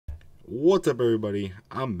What's up, everybody?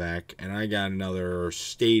 I'm back, and I got another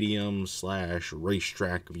stadium slash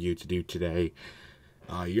racetrack review to do today.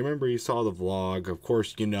 You remember you saw the vlog. Of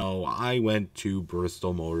course, you know I went to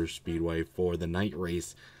Bristol Motor Speedway for the night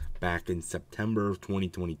race back in September of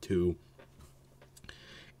 2022.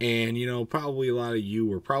 And, you know, probably a lot of you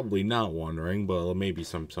were probably not wondering, but maybe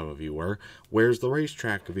some of you were, where's the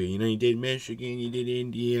racetrack review? You know, you did Michigan, you did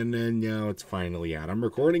Indy, and then now it's finally out. I'm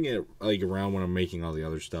recording it, like, around when I'm making all the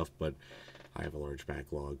other stuff, but I have a large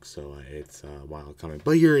backlog, so it's a while coming.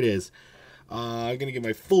 But here it is. I'm going to give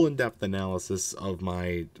my full in-depth analysis of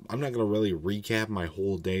my... I'm not going to really recap my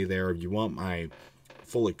whole day there. If you want my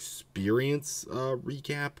full experience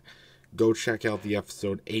recap, go check out the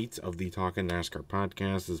episode 8 of the Talkin' NASCAR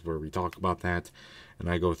podcast. This is where we talk about that, and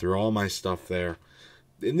I go through all my stuff there.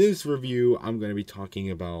 In this review, I'm going to be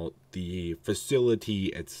talking about the facility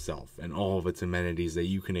itself and all of its amenities that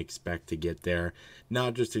you can expect to get there.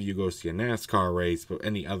 Not just if you go see a NASCAR race, but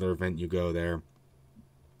any other event you go there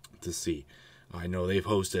to see. I know they've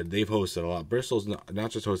hosted a lot. Bristol's not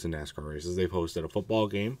just hosting NASCAR races. They've hosted a football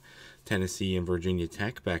game, Tennessee and Virginia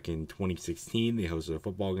Tech back in 2016. They hosted a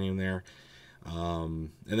football game there, and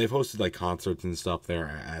they've hosted like concerts and stuff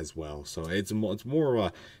there as well. So it's more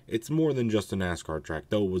than just a NASCAR track,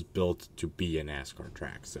 though it was built to be a NASCAR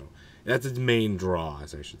track. So that's its main draw,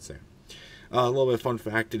 as I should say. A little bit of fun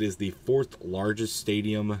fact: it is the fourth largest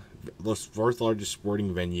sporting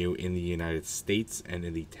venue in the United States, and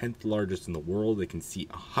in the 10th largest in the world. It can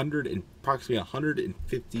seat approximately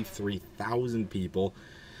 153,000 people,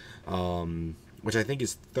 which I think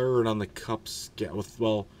is third on the Cup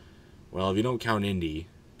scale. Well, if you don't count Indy,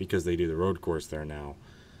 because they do the road course there now,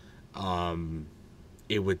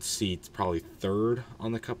 it would seat probably third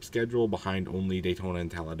on the Cup schedule, behind only Daytona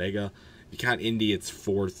and Talladega. If you count Indy, it's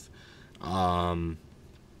fourth.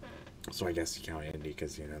 So I guess you count Indy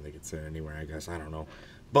because, you know, they could sit anywhere, I guess. I don't know.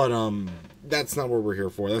 But, that's not what we're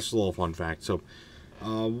here for. That's just a little fun fact. So,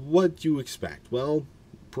 what do you expect? Well,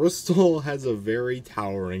 Bristol has a very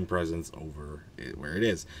towering presence over where it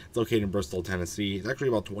is. It's located in Bristol, Tennessee. It's actually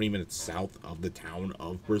about 20 minutes south of the town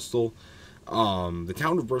of Bristol. The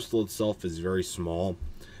town of Bristol itself is very small.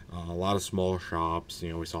 A lot of small shops. You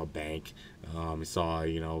know, we saw a bank. We saw,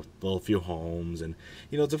 you know, a few homes, and,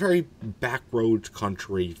 you know, it's a very back road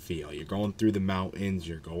country feel. You're going through the mountains,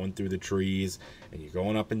 you're going through the trees, and you're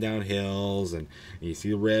going up and down hills, and you see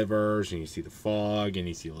the rivers, and you see the fog, and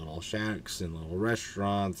you see little shacks, and little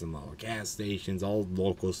restaurants, and little gas stations, all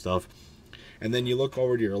local stuff. And then you look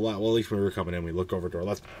over to your left. Well, at least when we were coming in, we look over to our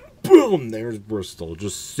left. Boom! There's Bristol,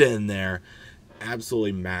 just sitting there.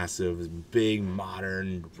 Absolutely massive, big,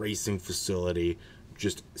 modern racing facility.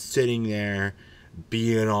 Just sitting there,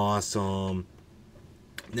 being awesome.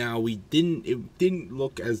 Now, it didn't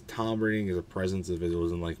look as towering as a presence if it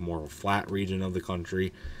was in like more of a flat region of the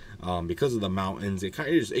country, because of the mountains. It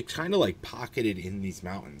kind of like pocketed in these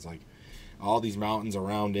mountains, like all these mountains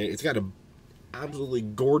around it. It's got a absolutely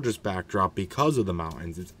gorgeous backdrop because of the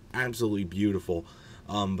mountains. It's absolutely beautiful.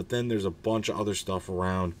 But then there's a bunch of other stuff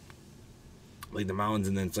around, like the mountains,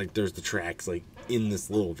 and then it's like there's the tracks like in this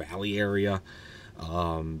little valley area.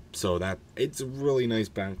 So that it's a really nice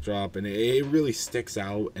backdrop, and it really sticks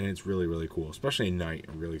out, and it's really, really cool, especially at night.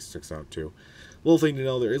 It really sticks out too. Little thing to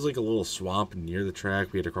know, there is like a little swamp near the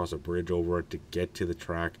track. We had to cross a bridge over it to get to the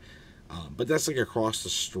track, but that's like across the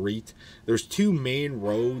street. There's two main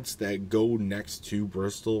roads that go next to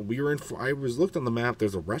Bristol. I was looked on the map.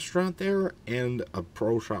 There's a restaurant there and a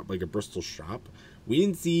pro shop, like a Bristol shop. We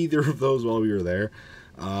didn't see either of those while we were there.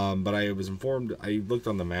 But I was informed, I looked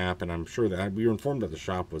on the map, and I'm sure that we were informed that the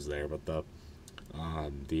shop was there, but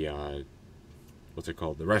what's it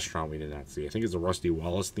called? The restaurant we did not see. I think it's a Rusty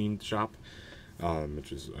Wallace themed shop,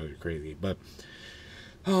 which is crazy. But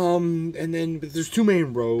but there's two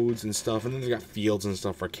main roads and stuff, and then they've got fields and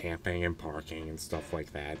stuff for camping and parking and stuff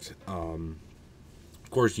like that. Of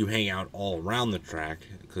course, you hang out all around the track,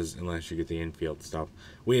 because unless you get the infield stuff.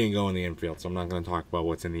 We didn't go in the infield, so I'm not going to talk about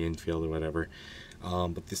what's in the infield or whatever.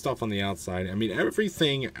 But the stuff on the outside, I mean,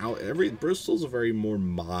 Bristol's a very more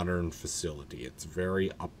modern facility. It's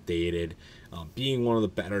very updated. Being one of the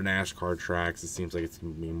better NASCAR tracks, it seems like it's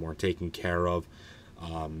going to be more taken care of.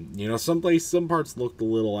 You know, some parts looked a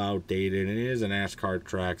little outdated, and it is a NASCAR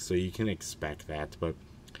track, so you can expect that. But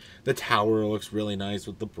the tower looks really nice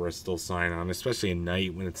with the Bristol sign on, especially at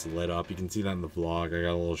night when it's lit up. You can see that in the vlog. I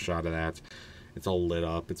got a little shot of that. It's all lit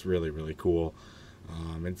up. It's really, really cool.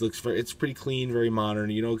 It's pretty clean, very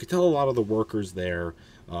modern. You know, you can tell a lot of the workers there,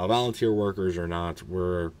 volunteer workers or not,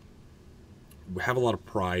 have a lot of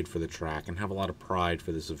pride for the track and have a lot of pride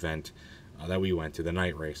for this event. that we went to, the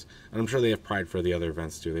night race. And I'm sure they have pride for the other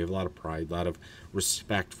events too. They have a lot of pride, a lot of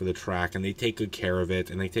respect for the track, and they take good care of it,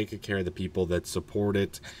 and they take good care of the people that support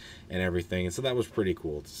it and everything. And so that was pretty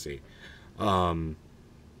cool to see. And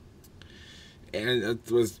it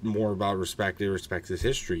was more about respect. It respects its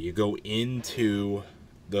history. You go into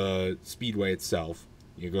the Speedway itself,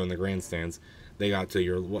 you go in the grandstands. They got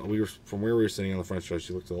to from where we were sitting on the front stretch.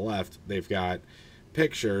 You look to the left. They've got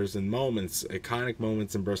pictures and moments, iconic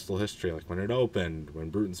moments in Bristol history, like when it opened, when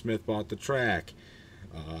Bruton Smith bought the track,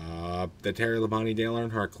 the Terry Labonte Dale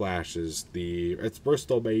Earnhardt clashes, the "It's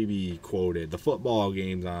Bristol Baby" quoted, the football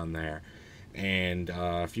games on there, and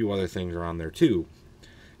a few other things are on there too.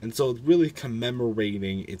 And so really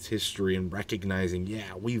commemorating its history and recognizing,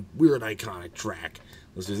 yeah, we're an iconic track.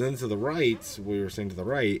 This is into the right, we were saying to the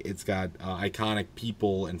right, it's got iconic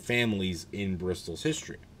people and families in Bristol's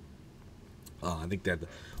history. I think that the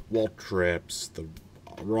Walt Trips, the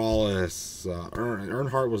Rawless,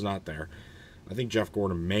 Earnhardt was not there. I think Jeff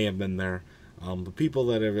Gordon may have been there. But people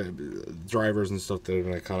that have, drivers and stuff that have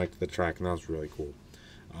been iconic to the track, and that was really cool.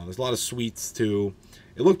 There's a lot of suites too.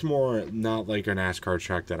 It looked more not like a NASCAR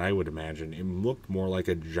track that I would imagine. It looked more like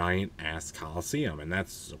a giant ass Coliseum, and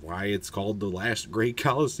that's why it's called the last great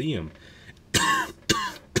Coliseum.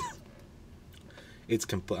 It's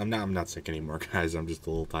I'm not sick anymore, guys. I'm just a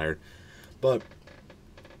little tired. But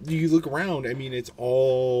you look around, I mean, it's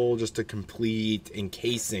all just a complete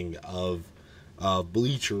encasing of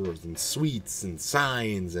bleachers and suites and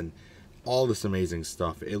signs and all this amazing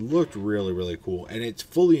stuff. It looked really, really cool. And it's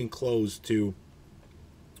fully enclosed to,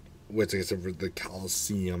 which I said, for the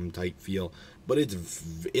Coliseum type feel. But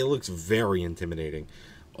it looks very intimidating.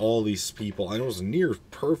 All these people, and it was near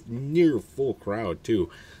full crowd too.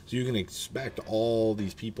 So you can expect all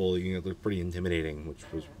these people, look pretty intimidating, which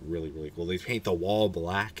was really, really cool. They paint the wall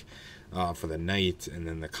black for the night, and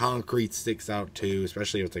then the concrete sticks out too,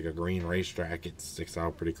 especially if it's like a green racetrack. It sticks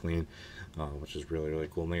out pretty clean, which is really, really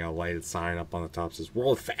cool. And they got a lighted sign up on the top that says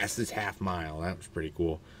 "World Fastest Half Mile." That was pretty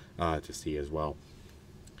cool to see as well.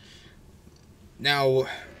 Now,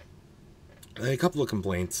 a couple of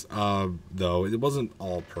complaints, though. It wasn't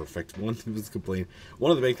all perfect. One was complaint.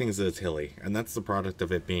 One of the big things is it's hilly, and that's the product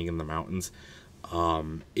of it being in the mountains.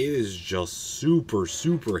 It is just super,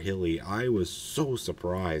 super hilly. I was so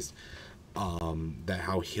surprised that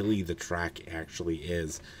how hilly the track actually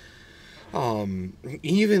is.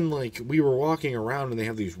 Even like we were walking around and they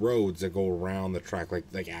have these roads that go around the track,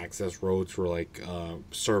 like access roads for like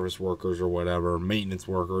service workers or whatever, maintenance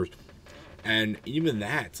workers. And even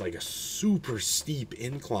that's like a super steep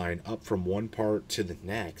incline up from one part to the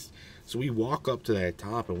next. So we walk up to that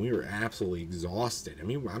top and we were absolutely exhausted. I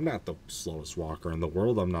mean, I'm not the slowest walker in the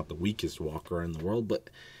world. I'm not the weakest walker in the world. But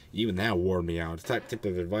even that wore me out. It's that tip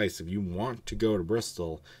of advice. If you want to go to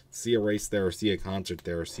Bristol, see a race there, or see a concert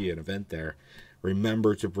there, or see an event there,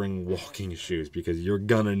 remember to bring walking shoes because you're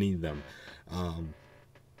going to need them.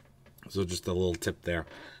 So just a little tip there.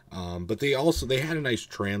 But they had a nice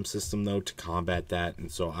tram system though to combat that,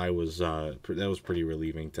 and so that was pretty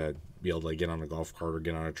relieving to be able to get on a golf cart or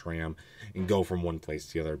get on a tram and go from one place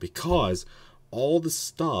to the other, because all the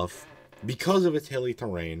stuff, because of its hilly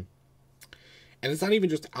terrain, and it's not even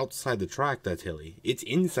just outside the track that's hilly, it's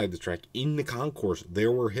inside the track. In the concourse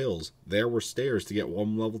there were hills, there were stairs to get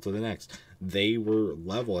one level to the next. They were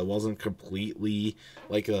level. It wasn't completely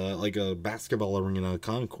like a basketball arena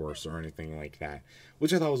concourse or anything like that,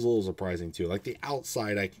 which I thought was a little surprising too. Like the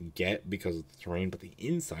outside I can get because of the terrain, but the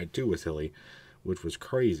inside too was hilly, which was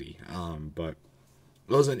crazy. But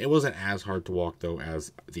it wasn't as hard to walk though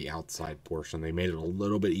as the outside portion. They made it a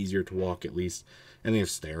little bit easier to walk at least, and they have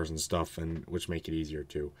stairs and stuff, and which make it easier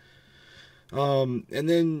too.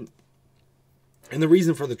 And the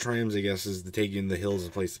reason for the trams, I guess, is to take you in the hills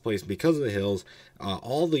of place to place. Because of the hills,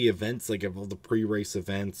 all the events, like all the pre-race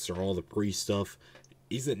events or all the pre-stuff,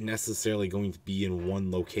 isn't necessarily going to be in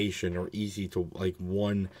one location or easy to, like,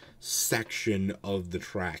 one section of the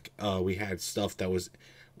track. We had stuff that was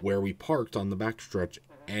where we parked on the backstretch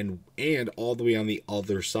and all the way on the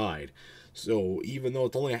other side. So even though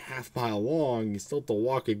it's only a half mile long, you still have to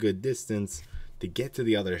walk a good distance to get to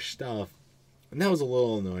the other stuff. And that was a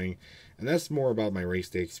little annoying. And that's more about my race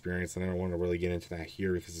day experience, and I don't want to really get into that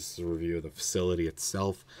here because this is a review of the facility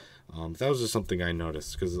itself. That was just something I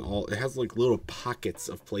noticed, because it has like little pockets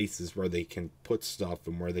of places where they can put stuff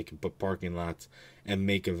and where they can put parking lots and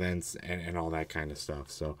make events and all that kind of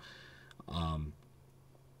stuff. So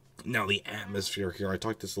Now, the atmosphere here, I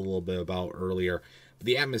talked this a little bit about earlier, but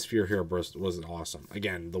the atmosphere here at Bristol was awesome.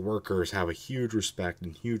 Again, the workers have a huge respect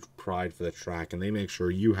and huge pride for the track, and they make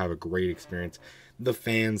sure you have a great experience. The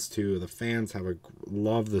fans, too. The fans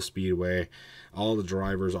love the Speedway. All the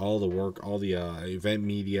drivers, all the work, all the event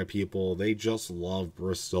media people, they just love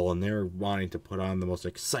Bristol, and they're wanting to put on the most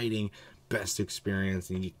exciting, best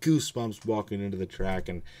experience, and you get goosebumps walking into the track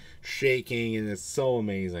and shaking, and it's so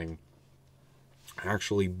amazing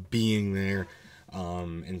actually being there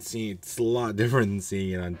and seeing. It's a lot different than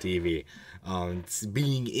seeing it on TV.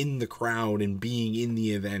 Being in the crowd and being in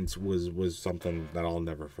the events was something that I'll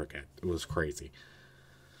never forget. It was crazy.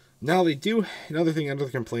 Now they do another thing under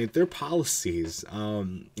the complaint, their policies.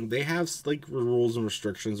 They have like rules and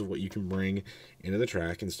restrictions of what you can bring into the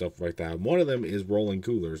track and stuff like that. One of them is rolling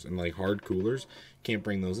coolers, and like hard coolers, can't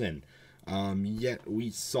bring those in. Yet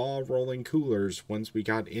we saw rolling coolers once we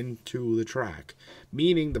got into the track,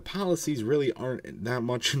 meaning the policies really aren't that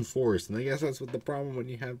much enforced. And I guess that's what the problem when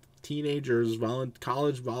you have teenagers,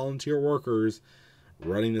 college volunteer workers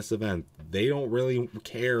running this event. They don't really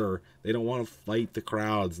care. They don't want to fight the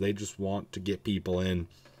crowds. They just want to get people in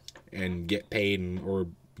and get paid or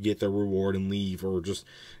get their reward and leave, or just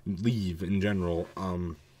leave in general.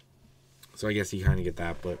 So I guess you kind of get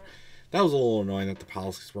that, but that was a little annoying that the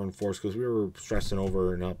policies were enforced, because we were stressing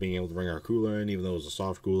over not being able to bring our cooler in, even though it was a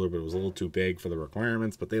soft cooler, but it was a little too big for the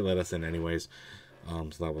requirements, but they let us in anyways, so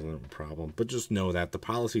that wasn't a problem. But just know that the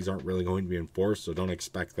policies aren't really going to be enforced, so don't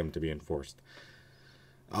expect them to be enforced.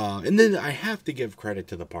 And then I have to give credit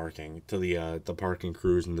to the parking, to the parking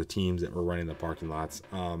crews and the teams that were running the parking lots.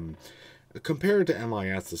 Compared to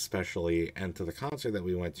MIS especially, and to the concert that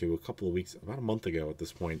we went to about a month ago at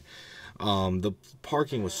this point, the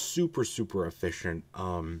parking was super, super efficient,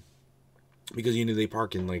 because, they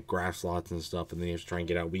park in, like, grass lots and stuff, and then you have to try and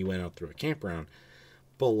get out. We went out through a campground,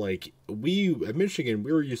 but, like, at Michigan,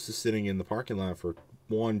 we were used to sitting in the parking lot for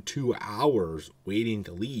 1-2 hours waiting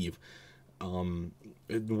to leave,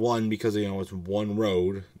 one, because, it's one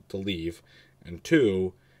road to leave, and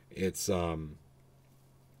two, it's, a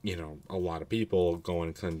lot of people going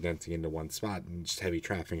and condensing into one spot, and just heavy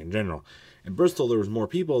traffic in general. In Bristol, there was more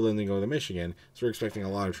people than they go to Michigan, so we're expecting a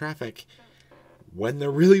lot of traffic when there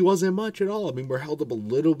really wasn't much at all. I mean, we're held up a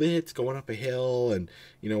little bit going up a hill, and,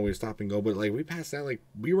 we stop and go, but, like, we passed that, like,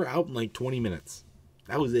 we were out in, like, 20 minutes.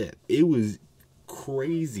 That was it. It was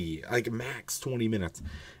crazy. Like, max 20 minutes.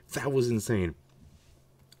 That was insane.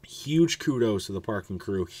 Huge kudos to the parking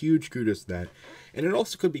crew. Huge kudos to that. And it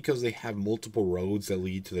also could be because they have multiple roads that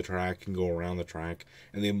lead to the track and go around the track,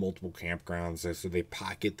 and they have multiple campgrounds, so they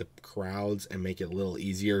pocket the crowds and make it a little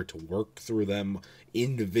easier to work through them,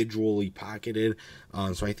 individually pocketed.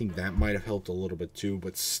 So I think that might have helped a little bit too,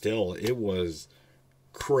 but still, it was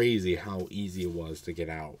crazy how easy it was to get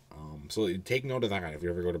out. So take note of that if you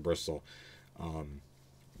ever go to Bristol.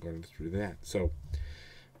 Going through that. So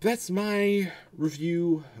that's my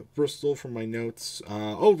review of Bristol from my notes.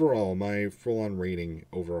 Overall, my full-on rating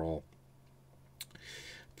overall,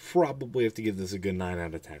 probably have to give this a good 9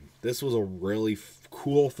 out of 10. This was a really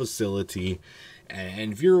cool facility,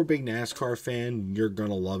 and if you're a big NASCAR fan, you're going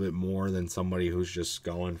to love it more than somebody who's just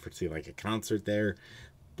going to see like a concert there.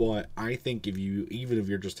 But I think even if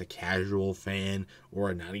you're just a casual fan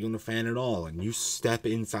or not even a fan at all, and you step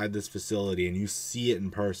inside this facility and you see it in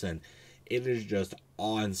person, it is just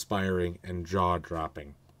awe-inspiring and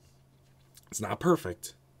jaw-dropping. It's not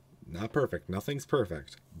perfect. Nothing's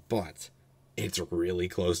perfect. But it's really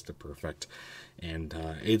close to perfect. And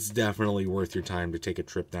it's definitely worth your time to take a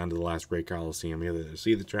trip down to the last Great Coliseum. Either to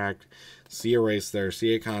see the track, see a race there,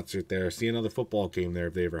 see a concert there, see another football game there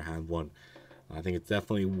if they ever had one. I think it's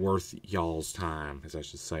definitely worth y'all's time, as I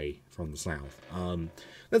should say, from the South.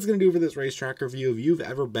 That's going to do for this racetrack review. If you've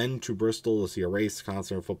ever been to Bristol to see a race,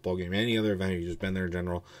 concert, a football game, any other event, you've just been there in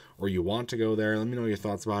general, or you want to go there, let me know your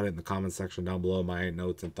thoughts about it in the comments section down below, my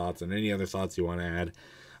notes and thoughts, and any other thoughts you want to add.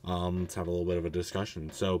 Let's have a little bit of a discussion.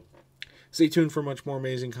 So stay tuned for much more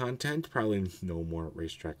amazing content. Probably no more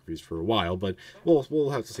racetrack reviews for a while, but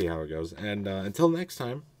we'll have to see how it goes. And until next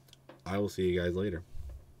time, I will see you guys later.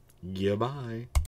 Goodbye.